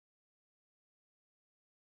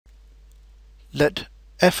Let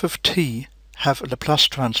f of t have a Laplace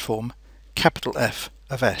transform capital F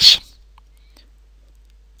of s.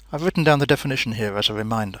 I've written down the definition here as a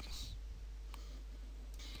reminder.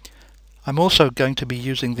 I'm also going to be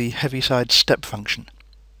using the Heaviside step function.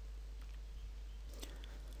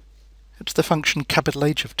 It's the function capital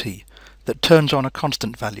H of t that turns on a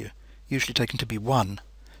constant value, usually taken to be 1,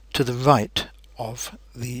 to the right of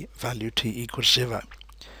the value t equals 0.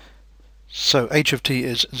 So h of t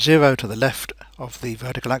is 0 to the left of the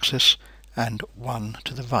vertical axis and 1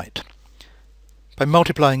 to the right. By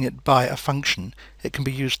multiplying it by a function, it can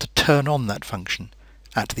be used to turn on that function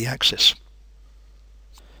at the axis.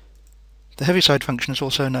 The Heaviside function is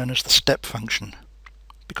also known as the step function,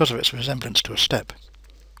 because of its resemblance to a step.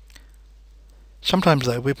 Sometimes,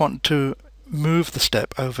 though, we want to move the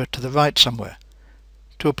step over to the right somewhere,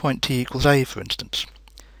 to a point t equals a, for instance.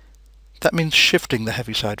 That means shifting the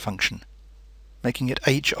Heaviside function, making it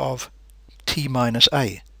h of t minus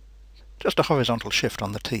a, just a horizontal shift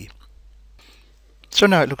on the t. So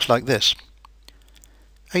now it looks like this.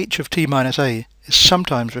 H of t minus a is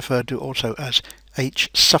sometimes referred to also as h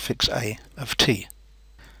suffix a of t.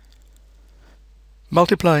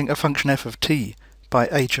 Multiplying a function f of t by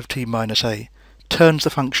h of t minus a turns the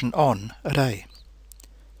function on at a.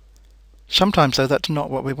 Sometimes, though, that's not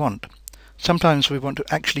what we want. Sometimes we want to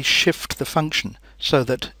actually shift the function so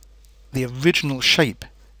that the original shape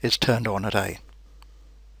is turned on at a.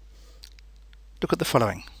 Look at the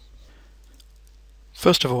following.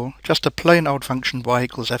 First of all, just a plain old function y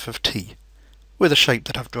equals f of t, with a shape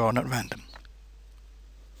that I've drawn at random.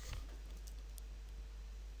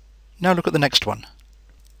 Now look at the next one.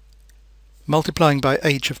 Multiplying by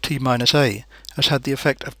h of t minus a has had the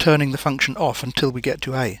effect of turning the function off until we get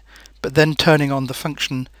to a, but then turning on the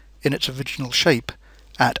function in its original shape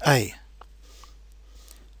at a.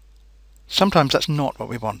 Sometimes that's not what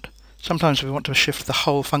we want. Sometimes we want to shift the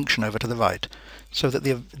whole function over to the right, so that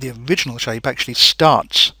the original shape actually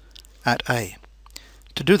starts at a.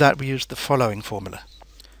 To do that, we use the following formula.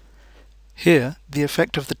 Here, the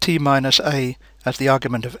effect of the t minus a as the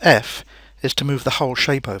argument of f is to move the whole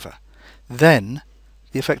shape over. Then,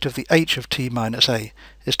 the effect of the h of t minus a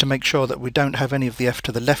is to make sure that we don't have any of the f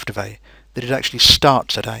to the left of a, that it actually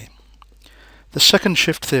starts at a. The second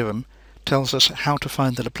shift theorem tells us how to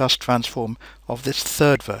find the Laplace transform of this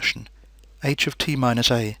third version, h of t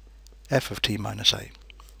minus a, f of t minus a.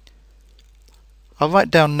 I'll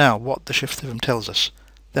write down now what the shift theorem tells us,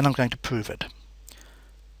 then I'm going to prove it.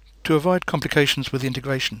 To avoid complications with the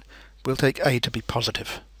integration, we'll take a to be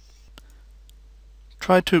positive.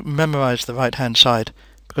 Try to memorize the right-hand side,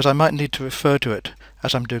 because I might need to refer to it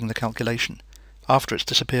as I'm doing the calculation, after it's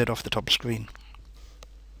disappeared off the top screen.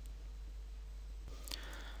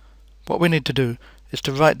 What we need to do is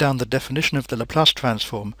to write down the definition of the Laplace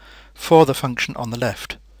transform for the function on the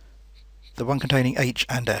left, the one containing h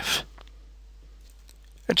and f.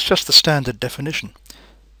 It's just the standard definition.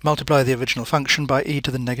 Multiply the original function by e to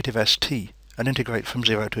the negative st and integrate from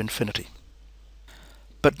 0 to infinity.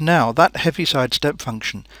 But now that Heaviside step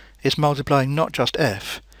function is multiplying not just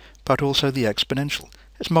f, but also the exponential.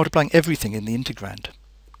 It's multiplying everything in the integrand.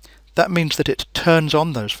 That means that it turns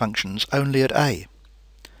on those functions only at a.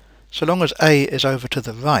 So long as a is over to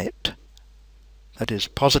the right, that is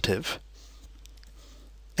positive,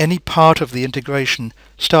 any part of the integration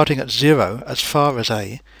starting at 0 as far as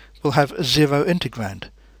a will have a 0 integrand,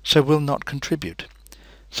 so will not contribute.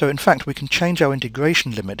 So in fact we can change our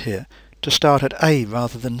integration limit here to start at a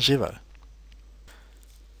rather than 0.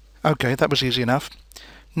 Okay, that was easy enough.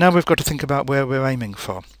 Now we've got to think about where we're aiming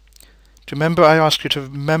for. Do you remember I asked you to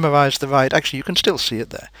memorize the right? Actually, you can still see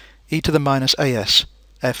it there. E to the minus as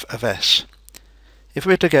f of s. If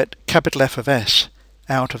we're to get capital F of s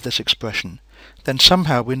out of this expression, then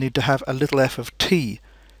somehow we need to have a little f of t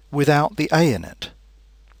without the a in it.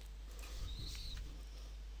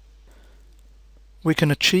 We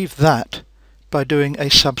can achieve that by doing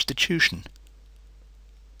a substitution.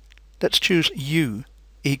 Let's choose u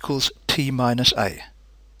equals t minus a.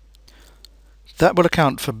 That will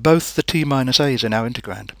account for both the t minus a's in our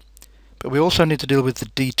integrand, but we also need to deal with the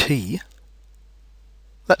dt.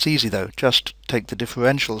 That's easy though, just take the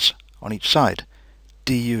differentials on each side.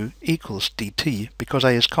 du equals dt because a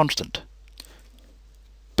is constant.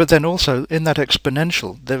 But then also in that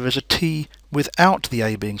exponential there is a t without the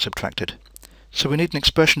a being subtracted, so we need an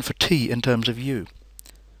expression for t in terms of u.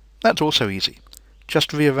 That's also easy,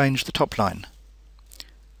 just rearrange the top line.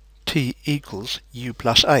 T equals u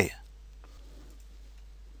plus a.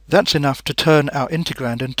 That's enough to turn our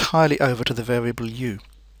integrand entirely over to the variable u.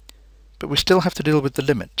 But we still have to deal with the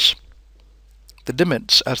limits. The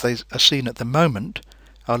limits, as they are seen at the moment,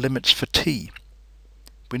 are limits for t,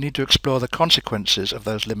 we need to explore the consequences of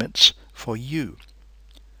those limits for u.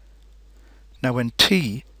 Now when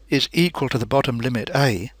t is equal to the bottom limit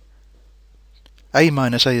a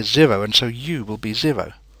minus a is 0, and so u will be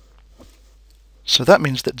 0. So that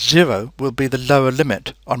means that 0 will be the lower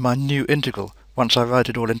limit on my new integral once I write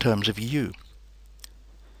it all in terms of u.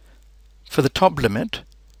 For the top limit,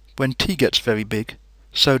 when t gets very big,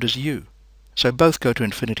 so does u, so both go to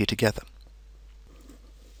infinity together.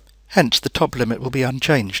 Hence the top limit will be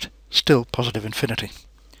unchanged, still positive infinity.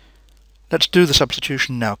 Let's do the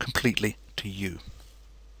substitution now completely to u.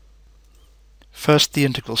 First the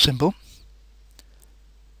integral symbol,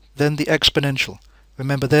 then the exponential.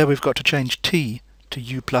 Remember there we've got to change t to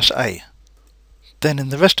u plus a. Then in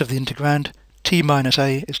the rest of the integrand, t minus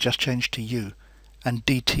a is just changed to u, and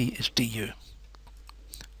dt is du.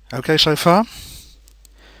 Okay so far?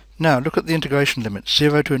 Now look at the integration limit,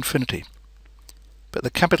 0 to infinity. But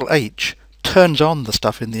the capital H turns on the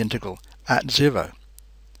stuff in the integral at 0.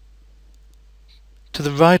 To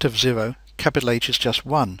the right of 0, capital H is just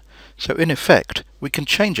 1, so in effect we can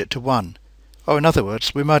change it to 1. Or in other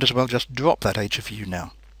words, we might as well just drop that h of u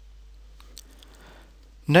now.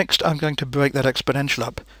 Next I'm going to break that exponential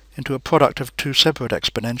up into a product of two separate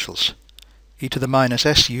exponentials, e to the minus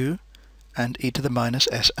su and e to the minus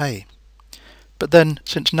sa. But then,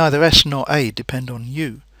 since neither s nor a depend on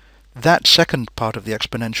u, that second part of the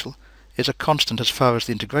exponential is a constant as far as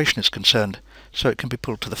the integration is concerned, so it can be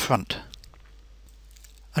pulled to the front.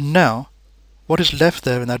 And now, what is left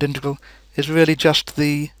there in that integral is really just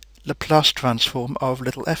the Laplace transform of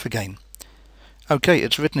little f again. Okay,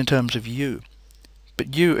 it's written in terms of u,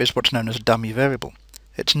 but u is what's known as a dummy variable.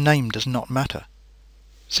 Its name does not matter.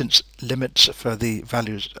 Since limits for the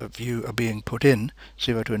values of u are being put in,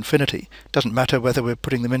 0 to infinity, it doesn't matter whether we're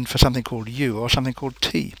putting them in for something called u or something called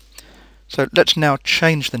t. So let's now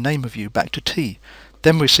change the name of u back to t.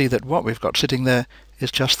 Then we see that what we've got sitting there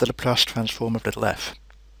is just the Laplace transform of little f.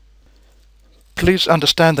 Please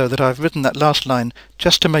understand though that I've written that last line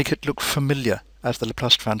just to make it look familiar as the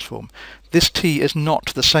Laplace transform. This t is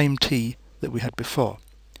not the same t that we had before,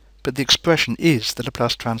 but the expression is the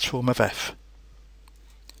Laplace transform of f.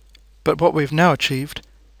 But what we've now achieved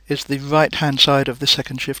is the right-hand side of the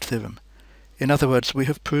second shift theorem. In other words, we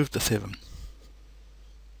have proved the theorem.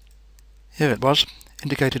 Here it was,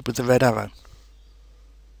 indicated with the red arrow.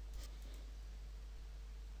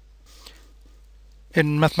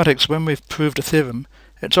 In mathematics, when we've proved a theorem,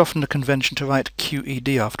 it's often a convention to write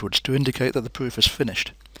QED afterwards to indicate that the proof is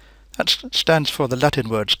finished. That stands for the Latin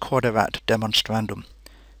words quaderat demonstrandum,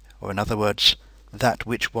 or in other words, that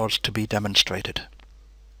which was to be demonstrated.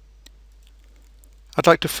 I'd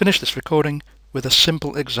like to finish this recording with a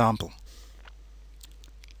simple example.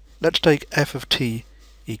 Let's take f of t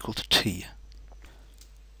equal to t.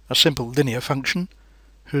 A simple linear function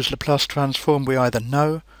whose Laplace transform we either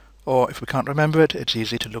know, or if we can't remember it, it's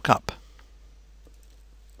easy to look up.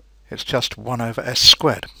 It's just 1 over s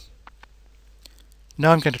squared.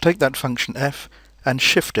 Now I'm going to take that function f and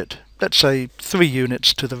shift it, let's say 3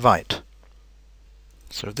 units to the right.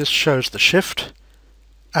 So this shows the shift,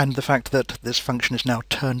 and the fact that this function is now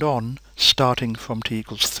turned on starting from t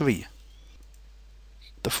equals 3.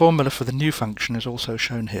 The formula for the new function is also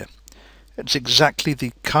shown here. It's exactly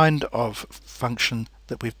the kind of function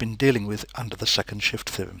that we've been dealing with under the second shift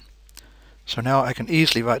theorem. So now I can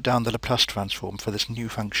easily write down the Laplace transform for this new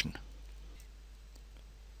function.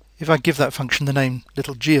 If I give that function the name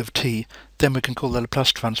little g of t, then we can call the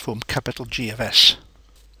Laplace transform capital G of s.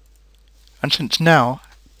 And since now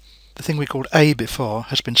the thing we called a before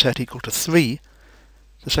has been set equal to 3,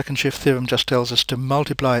 the second shift theorem just tells us to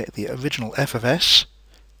multiply the original f of s,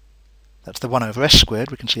 that's the 1 over s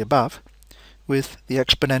squared we can see above, with the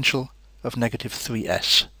exponential of negative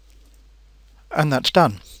 3s. And that's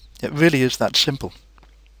done. It really is that simple.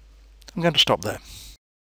 I'm going to stop there.